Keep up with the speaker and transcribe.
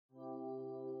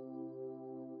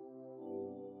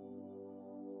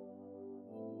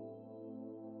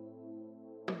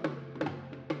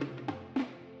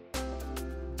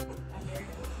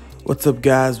What's up,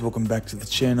 guys? Welcome back to the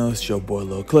channel. It's your boy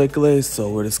Lil Clay.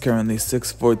 So it is currently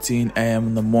 6:14 a.m.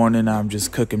 in the morning. I'm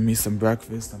just cooking me some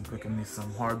breakfast. I'm cooking me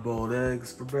some hard-boiled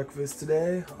eggs for breakfast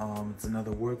today. It's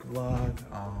another work vlog.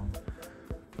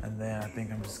 And then I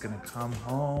think I'm just gonna come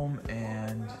home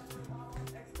and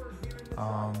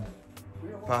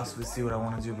possibly see what I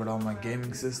want to do about all my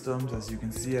gaming systems. As you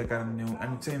can see, I got a new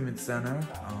entertainment center.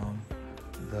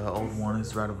 The old one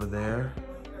is right over there,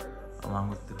 along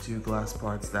with the two glass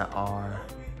parts that are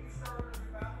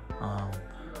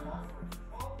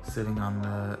sitting on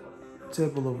the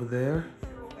table over there.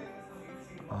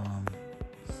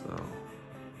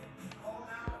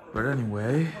 But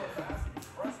anyway,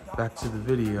 back to the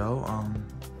video.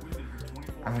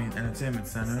 Entertainment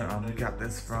center. We got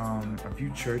this from a few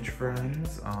church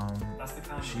friends.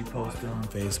 She posted on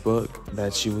Facebook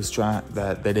that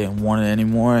that they didn't want it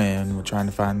anymore, and we're trying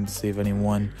to see if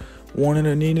anyone wanted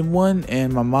or needed one.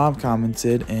 And my mom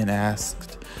commented and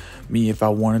asked me if I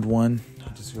wanted one. I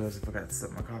just realized I forgot to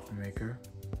set my coffee maker.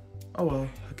 Oh well,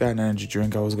 I got an energy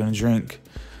drink I was gonna drink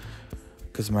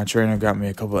because my trainer got me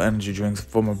a couple of energy drinks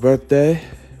for my birthday.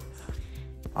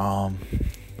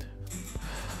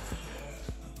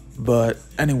 But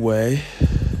anyway,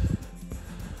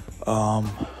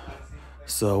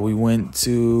 so we went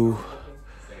to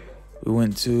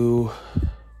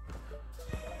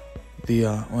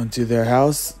their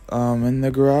house in the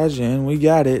garage, and we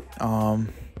got it. And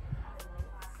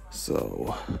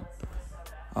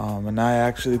I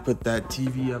actually put that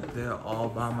TV up there all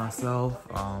by myself.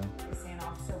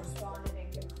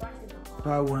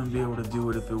 Probably wouldn't be able to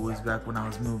do it if it was back when I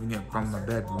was moving it from my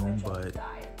bedroom, but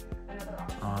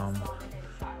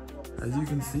as you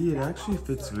can see, it actually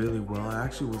fits really well. I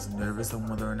actually was nervous on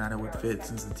whether or not it would fit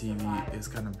since the TV is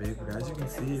kind of big, but as you can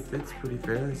see, it fits pretty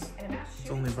fair. It's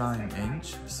only about an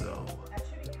inch, so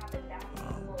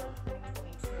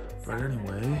but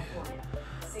anyway,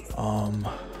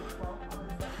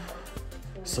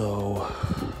 so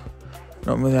I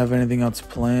don't really have anything else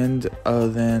planned other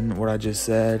than what I just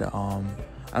said.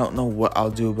 I don't know what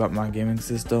I'll do about my gaming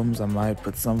systems. I might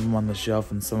put some of them on the shelf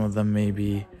and some of them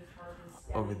maybe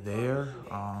over there.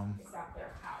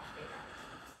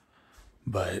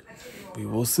 But we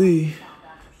will see.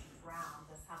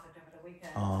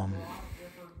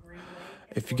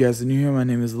 If you guys are new here, my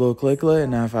name is Lil Clay,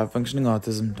 and I have 5 functioning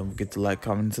autism. Don't forget to like,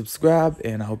 comment, and subscribe,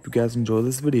 and I hope you guys enjoy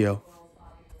this video.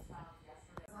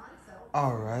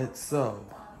 Alright, so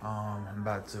I'm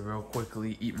about to real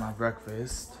quickly eat my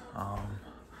breakfast.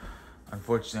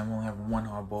 Unfortunately, I'm only having one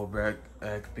hard-boiled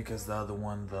egg because the other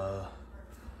one,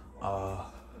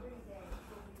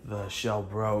 the shell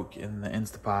broke in the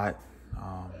Instapot,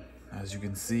 as you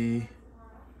can see.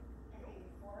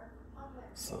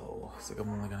 So it's like I'm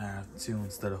only gonna have 2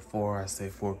 instead of 4. I say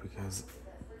 4 because,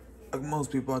 like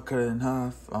most people, I cut it in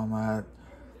half. I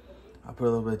put a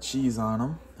little bit of cheese on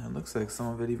them. It looks like some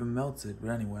of it even melted. But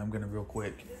anyway, I'm gonna real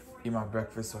quick eat my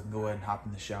breakfast so I can go ahead and hop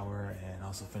in the shower and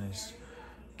also finish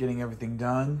getting everything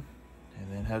done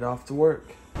and then head off to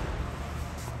work.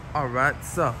 Alright,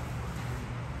 so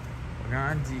we're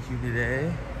gonna DQ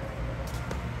today.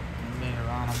 And later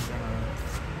on, I'm gonna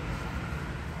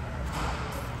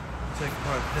take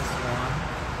apart this one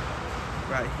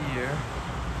right here.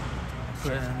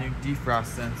 Put in a new defrost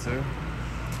sensor.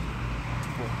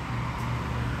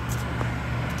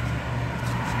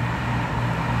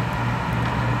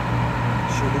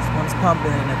 Sure this one's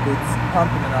pumping, and if it's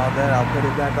pumping and all that, I'll put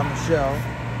it back on the shelf.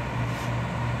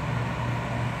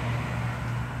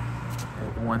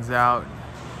 Everyone's out,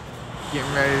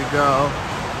 getting ready to go.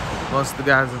 Most of the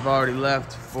guys have already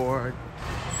left for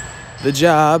the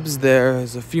jobs.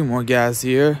 There's a few more guys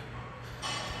here.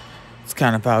 It's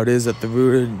kind of how it is at the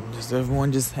Rooter. Just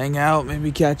everyone just hang out,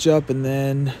 maybe catch up, and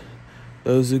then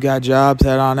those who got jobs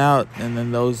head on out, and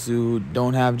then those who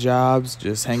don't have jobs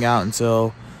just hang out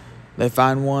until they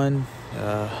find one.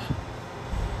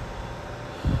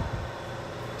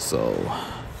 So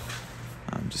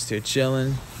I'm just here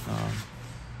chilling.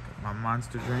 Got my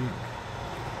Monster drink.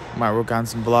 Might work on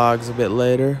some vlogs a bit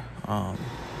later.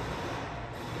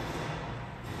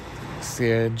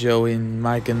 See Joey and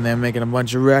Mike and them making a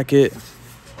bunch of racket.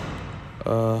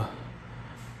 I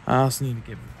also need to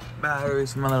get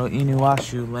batteries for my little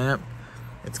Inuashu lamp.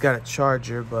 It's got a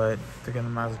charger, but I figured I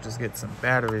might as well just get some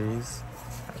batteries.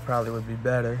 That probably would be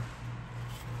better.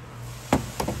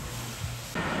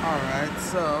 Alright,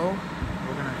 so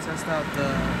we're gonna test out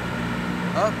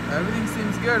everything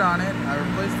seems good on it. I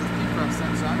replaced the defrost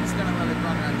sensor. I'm just gonna let it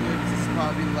run right here because this will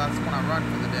probably be the last one I run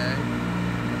for the day.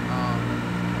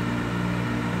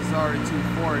 It's already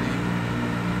 2:40.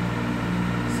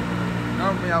 So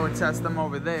Normally I would test them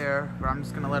over there, but I'm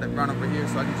just gonna let it run over here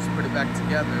so I can just put it back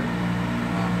together.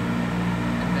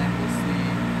 And then we'll see.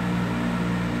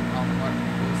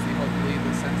 We'll see. Hopefully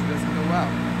the sensor doesn't go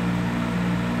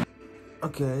out.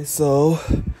 Okay, so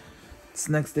it's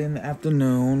next day in the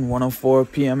afternoon,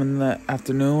 1:04 p.m. in the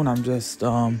afternoon. I'm just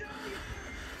gonna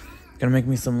make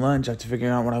me some lunch after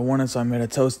figuring out what I wanted. So I made a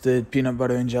toasted peanut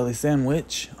butter and jelly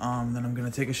sandwich. Then I'm gonna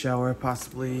take a shower,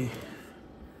 possibly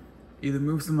either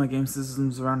move some of my game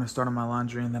systems around or start on my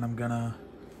laundry, and then I'm gonna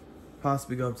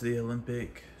possibly go up to the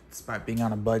Olympic, despite being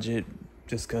on a budget,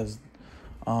 just because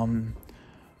the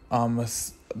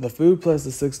food plus the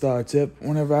 $6 tip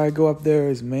whenever I go up there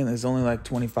is only like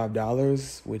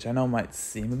 $25, which I know might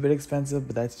seem a bit expensive,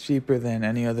 but that's cheaper than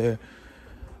any other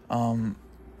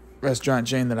restaurant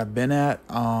chain that I've been at.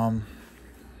 I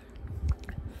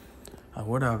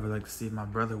would, however, like to see if my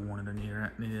brother wanted or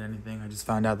needed anything. I just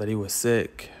found out that he was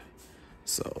sick.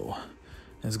 So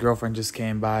his girlfriend just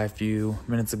came by a few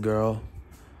minutes ago.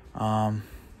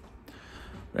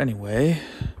 Anyway,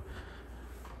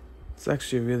 it's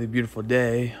actually a really beautiful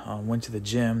day. Went to the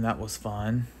gym. That was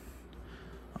fun.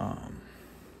 And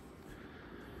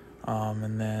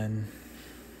then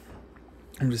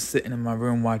I'm just sitting in my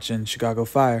room watching Chicago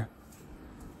Fire.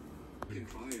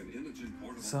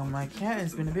 So my cat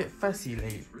has been a bit fussy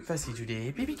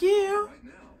today. Baby girl.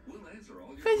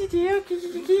 Fussy tail,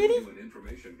 kitty.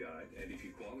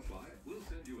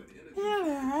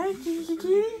 Yeah,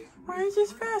 kitty. Why is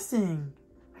this fussing?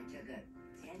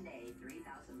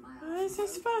 Why is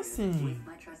this fussing?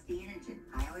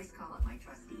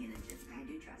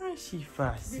 Why is she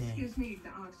fussing?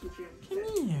 Come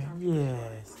here.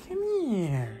 Yes, come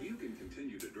here.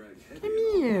 Come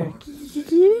here,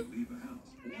 kitty.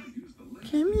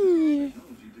 Come here.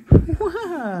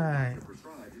 What?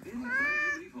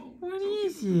 What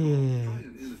is it?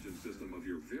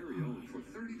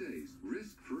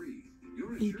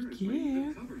 Baby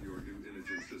girl.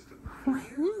 What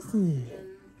is it?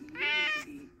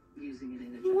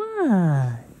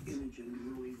 What?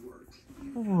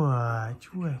 What?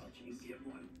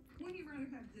 Would you rather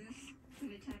have this than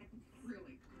a tank?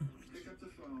 Really? Pick up the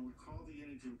phone, call the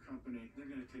Inogen company. They're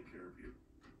going to take care of you.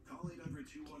 Call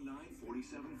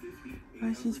 800-219-4750.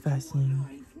 Why she's fussing?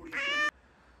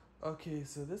 Okay,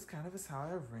 so this kind of is how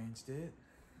I arranged it.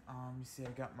 You see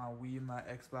I got my Wii and my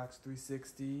Xbox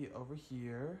 360 over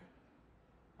here.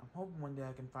 I'm hoping one day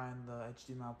I can find the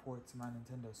HDMI port to my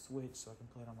Nintendo Switch so I can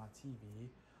play it on my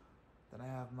TV. Then I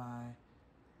have my,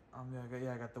 I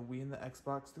got the Wii and the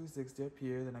Xbox 360 up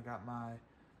here. Then I got my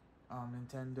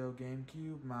Nintendo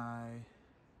GameCube, my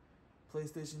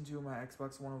PlayStation 2, and my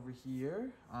Xbox One over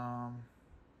here.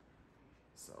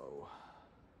 So,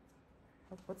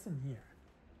 what's in here?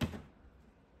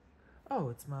 Oh,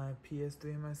 it's my PS3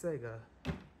 and my Sega.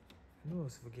 I knew I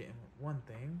was forgetting one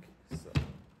thing, so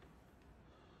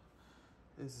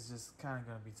this is just kind of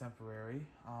going to be temporary.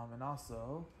 And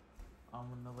also,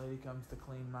 when the lady comes to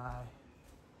clean my,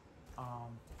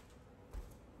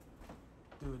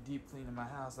 do a deep clean in my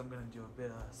house, I'm going to do a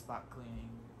bit of spot cleaning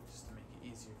just to make it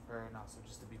easier for her and also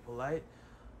just to be polite.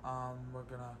 We're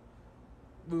going to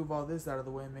move all this out of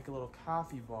the way and make a little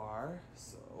coffee bar,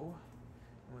 so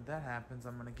when that happens,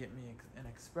 I'm going to get me an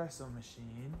espresso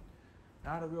machine.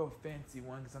 Not a real fancy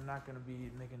one because I'm not going to be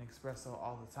making espresso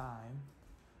all the time.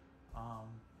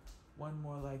 One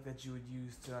more like that you would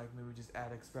use to like maybe just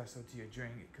add espresso to your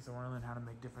drink, because I want to learn how to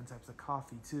make different types of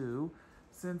coffee too.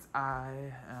 Since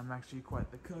I am actually quite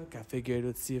the cook, I figured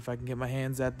let's see if I can get my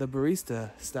hands at the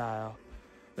barista style.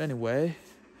 But anyway,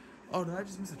 oh, did I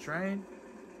just miss a train?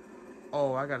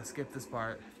 Oh, I got to skip this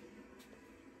part.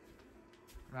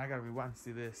 I gotta rewind to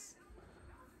see this.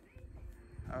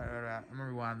 Alright. I'm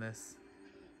gonna rewind this.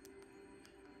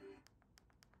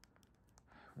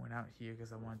 Went out here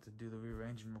because I wanted to do the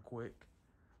rearranging real quick.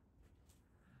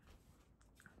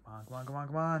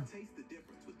 Come on. Taste the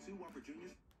difference with 2 Whopper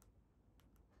Juniors.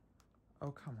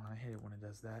 Oh, come on. I hate it when it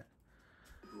does that.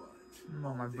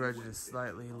 Oh, my budget is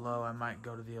slightly low. I might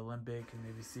go to the Olympic and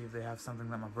maybe see if they have something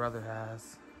that my brother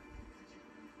has.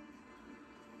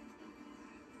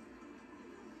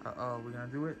 Uh-oh, we gonna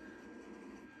do it?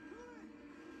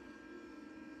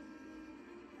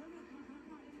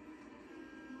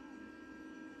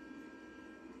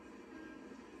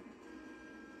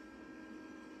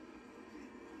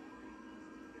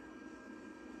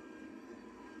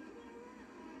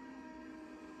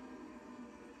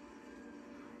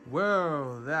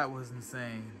 Whoa, that was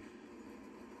insane.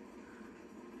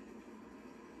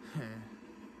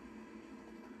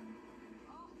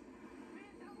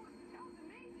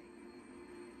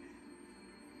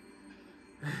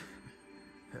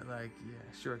 Like, yeah,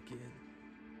 sure, kid.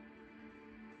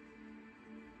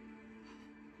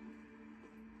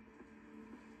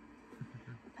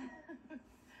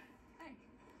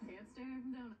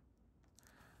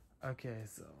 Okay,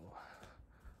 so,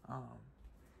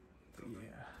 but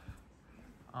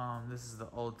yeah, this is the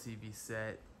old TV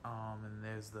set, and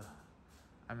there's the,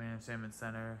 Entertainment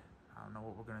Center. I don't know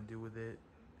what we're gonna do with it,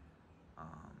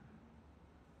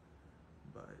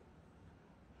 but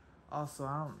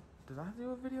also, did I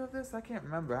do a video of this? I can't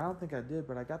remember. I don't think I did,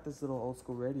 but I got this little old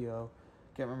school radio.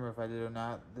 Can't remember if I did or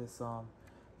not. This, from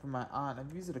my aunt.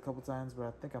 I've used it a couple times, but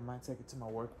I think I might take it to my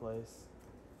workplace.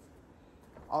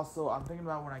 Also, I'm thinking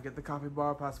about when I get the coffee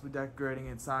bar, possibly decorating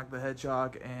it Sonic the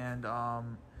Hedgehog and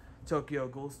Tokyo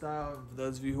Ghoul style. For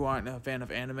those of you who aren't a fan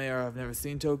of anime or have never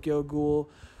seen Tokyo Ghoul,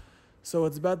 so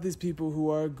it's about these people who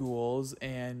are ghouls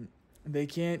and they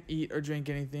can't eat or drink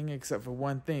anything except for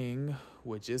one thing,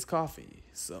 which is coffee.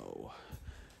 So,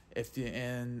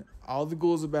 and all the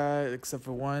ghouls are bad except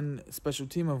for one special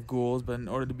team of ghouls, but in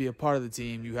order to be a part of the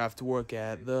team, you have to work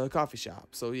at the coffee shop.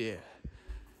 So yeah.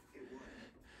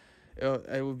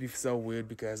 It would be so weird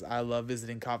because I love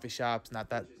visiting coffee shops, not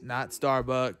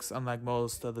Starbucks, unlike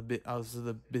most of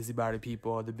the busybody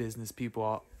people or the business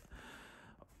people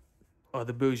or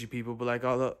the bougie people, but like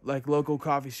all the local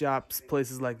coffee shops,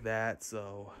 places like that.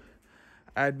 So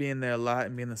I'd be in there a lot,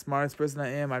 and being the smartest person I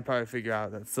am, I'd probably figure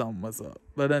out that something was up.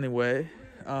 But anyway,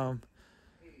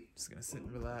 just gonna sit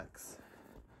and relax.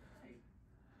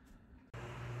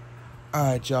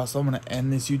 Alright, y'all, so I'm going to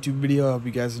end this YouTube video. I hope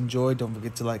you guys enjoyed. Don't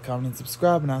forget to like, comment, and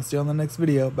subscribe, and I'll see you on the next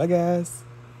video. Bye, guys.